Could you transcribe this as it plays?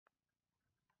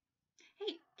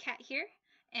Kat here,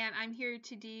 and I'm here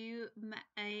to do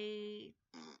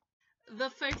the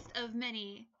first of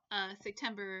many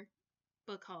September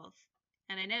book hauls.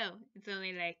 And I know it's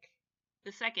only like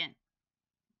the second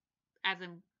as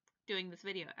I'm doing this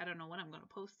video. I don't know when I'm going to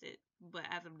post it, but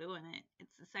as I'm doing it,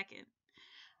 it's the second.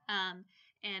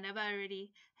 And I've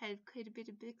already had quite a bit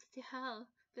of books to haul,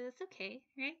 but it's okay,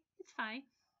 right? It's fine.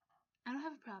 I don't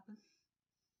have a problem.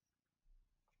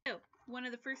 So, one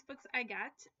of the first books I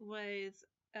got was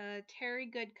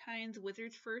Terry Goodkind's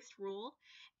Wizard's First Rule,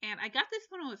 and I got this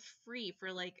when it was free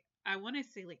for like, I want to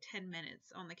say like 10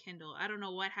 minutes on the Kindle. I don't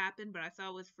know what happened, but I saw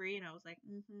it was free, and I was like,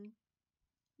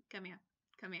 come here,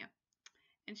 come here.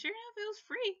 And sure enough, it was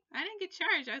free. I didn't get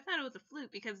charged. I thought it was a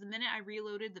fluke because the minute I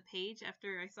reloaded the page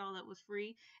after I saw that it was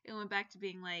free, it went back to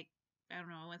being like, I don't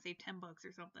know, I want to say 10 bucks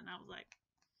or something. I was like,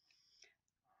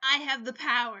 I have the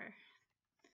power.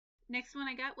 Next one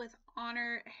I got was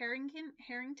Honor Harrington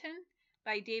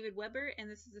by David Weber,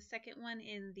 and this is the second one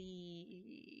in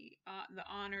the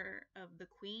Honor of the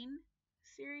Queen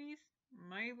series.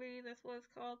 Maybe that's what it's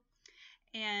called.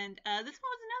 And this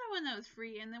one was another one that was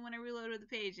free, and then when I reloaded the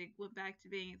page, it went back to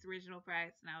being its original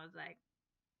price, and I was like,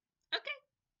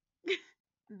 okay.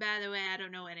 By the way, I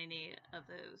don't know what any of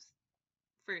those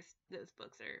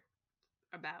books are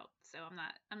about, so I'm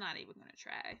not even gonna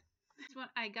try. This one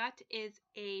I got is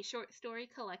a short story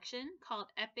collection called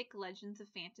Epic Legends of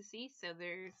Fantasy. So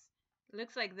it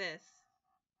looks like this,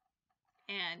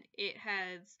 and it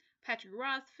has Patrick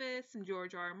Rothfuss, some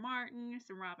George R. R. Martin,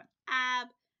 some Robin Abb,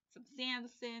 some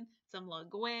Sanderson, some Le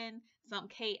Guin, some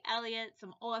Kate Elliott,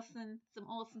 some Orson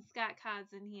Scott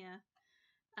Cards in here.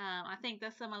 I think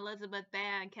there's some Elizabeth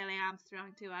Bear and Kelly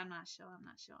Armstrong too. I'm not sure.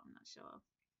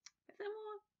 Is there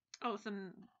more? Oh,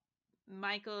 some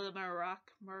Michael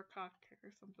Murcock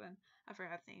or something. I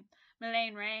forgot his name.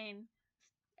 Melaine Rain,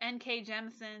 N.K.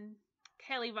 Jemisin,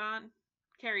 Carrie Vaughn,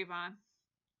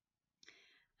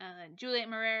 Juliet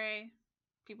Marere.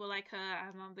 People like her.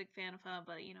 I'm not a big fan of her,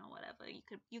 but you know, whatever.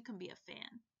 You can be a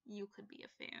fan. You could be a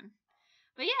fan.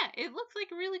 But yeah, it looks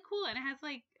like really cool, and it has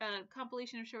like a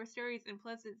compilation of short stories, and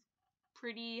plus it's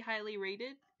pretty highly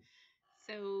rated.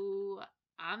 So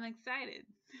I'm excited.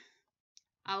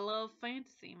 I love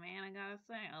fantasy, man. I gotta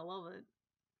say, I love it.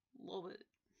 Love it.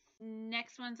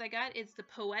 Next ones I got is the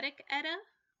Poetic Edda,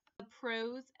 the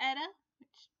Prose Edda,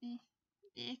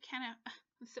 which kind of,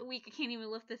 I'm so weak I can't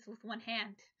even lift this with one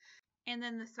hand. And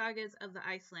then the Sagas of the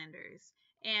Icelanders.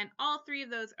 And all three of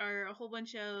those are a whole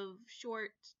bunch of short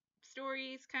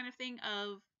stories kind of thing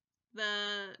of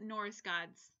the Norse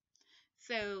gods.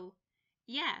 So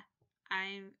yeah,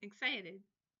 I'm excited.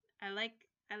 I like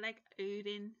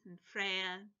Odin and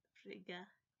Frigga,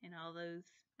 and all those.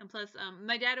 And plus,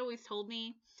 my dad always told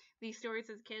me these stories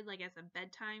as a kid, like as a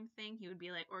bedtime thing. He would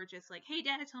be like, or just like, hey,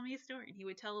 Dad, tell me a story. And he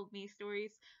would tell me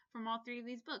stories from all three of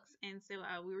these books. And so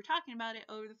we were talking about it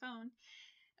over the phone.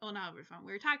 Well, not over the phone.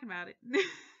 We were talking about it.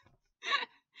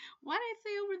 Why did I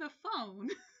say over the phone?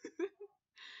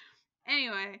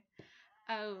 Anyway.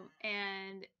 Oh,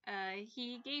 and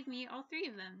he gave me all three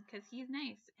of them because he's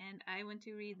nice, and I went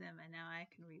to read them, and now I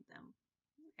can read them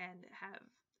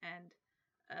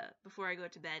before I go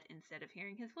to bed instead of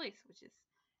hearing his voice, which is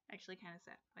actually kind of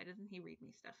sad. Why doesn't he read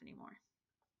me stuff anymore?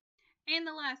 And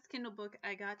the last Kindle book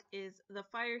I got is The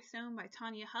Firestone by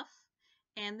Tanya Huff,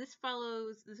 and this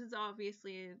is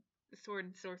obviously a sword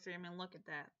and sorcery. I mean, look at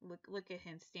that. Look at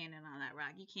him standing on that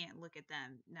rock. You can't look at that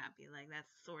and not be like, that's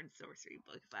a sword and sorcery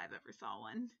book if I've ever saw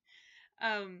one.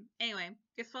 Anyway,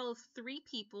 this follows three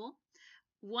people.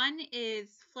 One is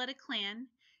fled a clan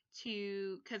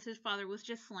because his father was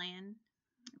just slain.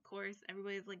 Of course,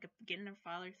 everybody's like getting their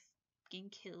father getting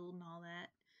killed and all that.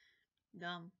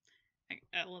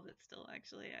 I love it still,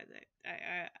 actually.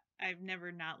 I've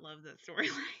never not loved that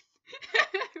storyline,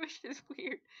 which is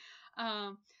weird.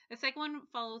 The second one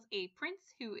follows a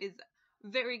prince who is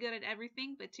very good at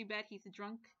everything, but too bad he's a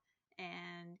drunk,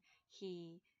 and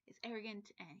he is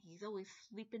arrogant, and he's always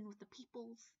sleeping with the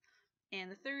peoples. And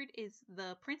the third is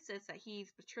the princess that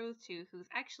he's betrothed to, who's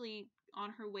actually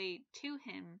on her way to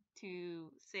him to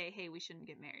say, hey, we shouldn't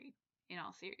get married, in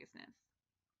all seriousness.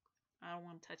 I don't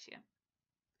want to touch you.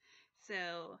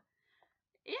 So,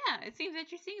 yeah, it seems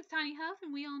interesting. It's Tanya Huff,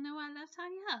 and we all know I love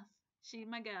Tanya Huff. She's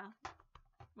my girl.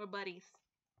 We're buddies.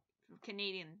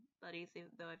 Canadian buddies, even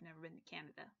though I've never been to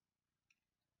Canada.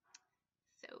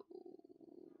 So,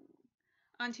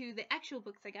 onto the actual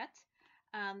books I got.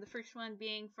 The first one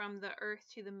being From the Earth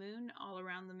to the Moon, All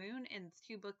Around the Moon, and it's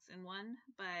 2 books in one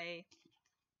by,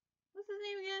 what's his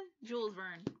name again? Jules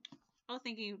Verne. I was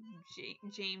thinking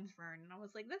James Verne, and I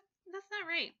was like, that's not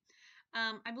right.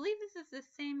 I believe this is the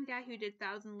same guy who did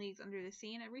Thousand Leagues Under the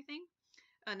Sea and everything.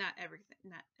 Not everything.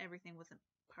 Not everything wasn't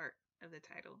part of the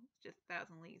title. Just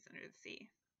Thousand Leagues Under the Sea.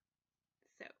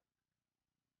 So,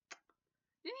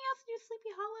 didn't he also do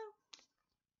Sleepy Hollow?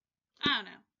 I don't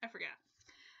know. I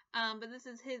forgot. But this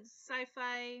is his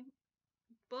sci-fi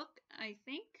book, I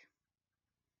think.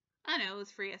 I don't know. It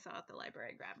was free. I saw it at the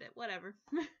library. I grabbed it. Whatever.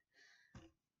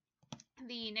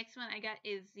 The next one I got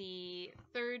is the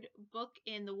third book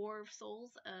in the War of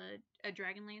Souls, a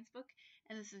Dragonlance book,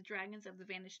 and this is Dragons of the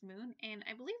Vanished Moon. And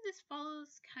I believe this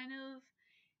follows kind of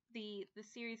the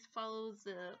series follows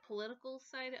the political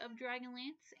side of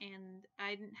Dragonlance, and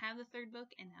I didn't have the third book,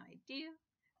 and now I do,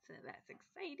 so that's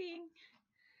exciting.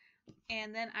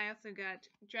 And then I also got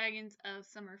Dragons of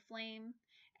Summer Flame,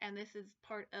 and this is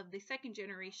part of the second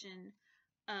generation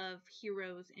of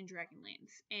heroes in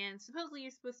Dragonlance. And supposedly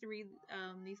you're supposed to read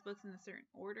these books in a certain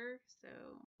order.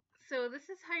 So this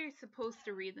is how you're supposed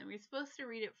to read them. You're supposed to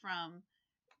read it from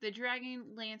the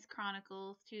Dragonlance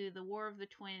Chronicles to the War of the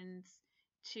Twins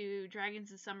to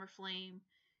Dragons of Summer Flame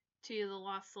to the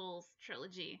Lost Souls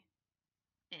trilogy.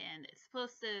 And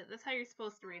that's how you're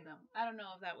supposed to read them. I don't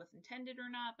know if that was intended or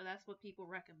not, but that's what people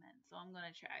recommend. So I'm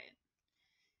going to try it.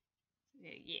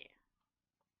 Yeah.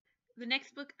 The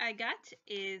next book I got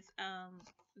is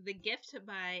The Gift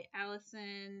by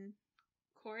Alison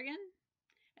Corrigan.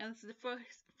 And this is the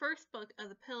first book of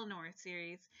the Pillenor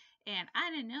series. And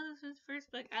I didn't know this was the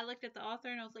first book. I looked at the author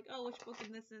and I was like, oh, which book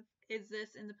is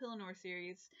this in the Pillenor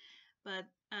series? But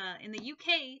in the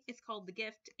UK, it's called The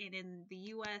Gift. And in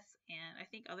the US and I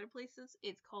think other places,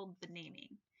 it's called The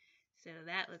Naming. So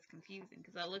that was confusing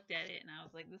because I looked at it and I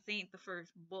was like, this ain't the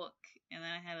first book. And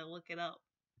then I had to look it up.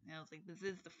 And I was like, this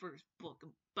is the first book.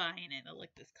 I'm buying it. I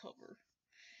like this cover.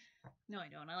 No, I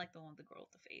don't. I like the one with the girl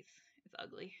with the face. It's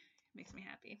ugly. It makes me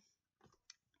happy.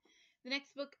 The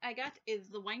next book I got is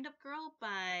The Wind-Up Girl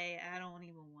by, I don't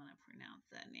even want to pronounce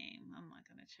that name. I'm not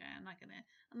going to try. I'm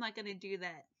not going to do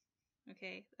that.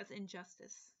 Okay? That's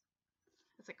injustice.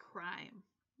 That's a crime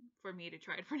for me to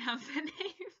try to pronounce that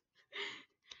name.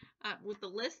 With the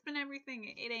lisp and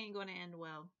everything, it ain't going to end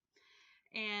well.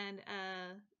 And,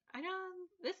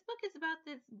 this book is about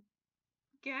this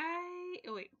guy.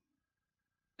 Oh, wait.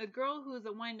 A girl who's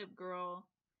a wind-up girl.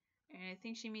 And I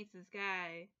think she meets this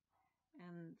guy.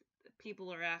 And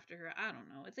people are after her. I don't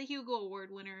know. It's a Hugo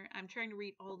Award winner. I'm trying to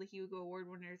read all the Hugo Award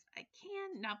winners I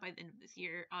can. Not by the end of this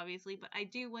year, obviously. But I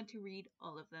do want to read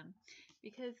all of them.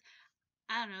 Because,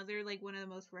 I don't know, they're like one of the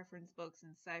most referenced books in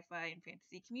sci-fi and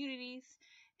fantasy communities.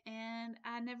 And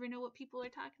I never know what people are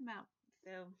talking about.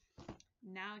 So,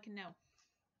 now I can know.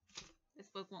 This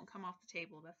book won't come off the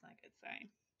table. That's not a good sign.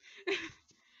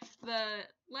 The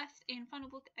last and final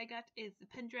book I got is the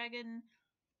Pendragon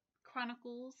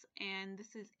Chronicles, and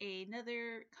this is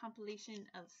another compilation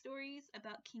of stories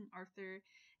about King Arthur,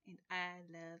 and I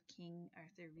love King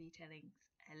Arthur retellings.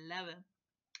 I love them.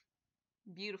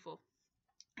 Beautiful.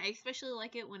 I especially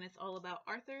like it when it's all about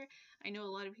Arthur. I know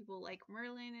a lot of people like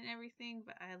Merlin and everything,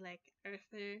 but I like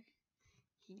Arthur.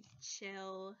 He's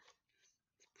chill.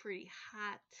 It's pretty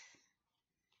hot.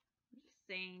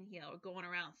 Saying, going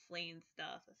around slaying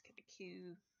stuff. That's kind of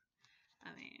cute. I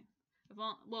mean,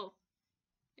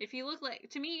 if you look like,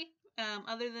 to me,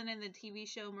 other than in the TV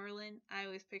show Merlin, I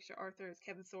always picture Arthur as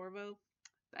Kevin Sorbo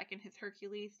back in his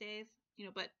Hercules days.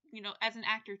 But as an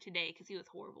actor today, because he was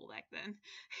horrible back then.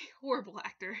 Horrible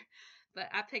actor. But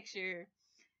I picture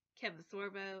Kevin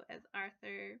Sorbo as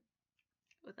Arthur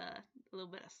with a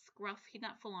little bit of scruff. He's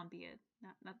not full on beard.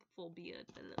 Not the full beard,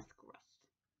 but a little scruff.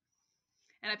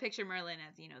 And I picture Merlin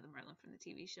as, the Merlin from the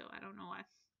TV show. I don't know why.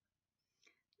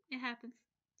 It happens.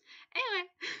 Anyway,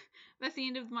 that's the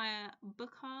end of my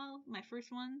book haul, my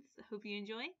first ones. I hope you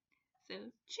enjoy. So,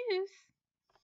 cheers!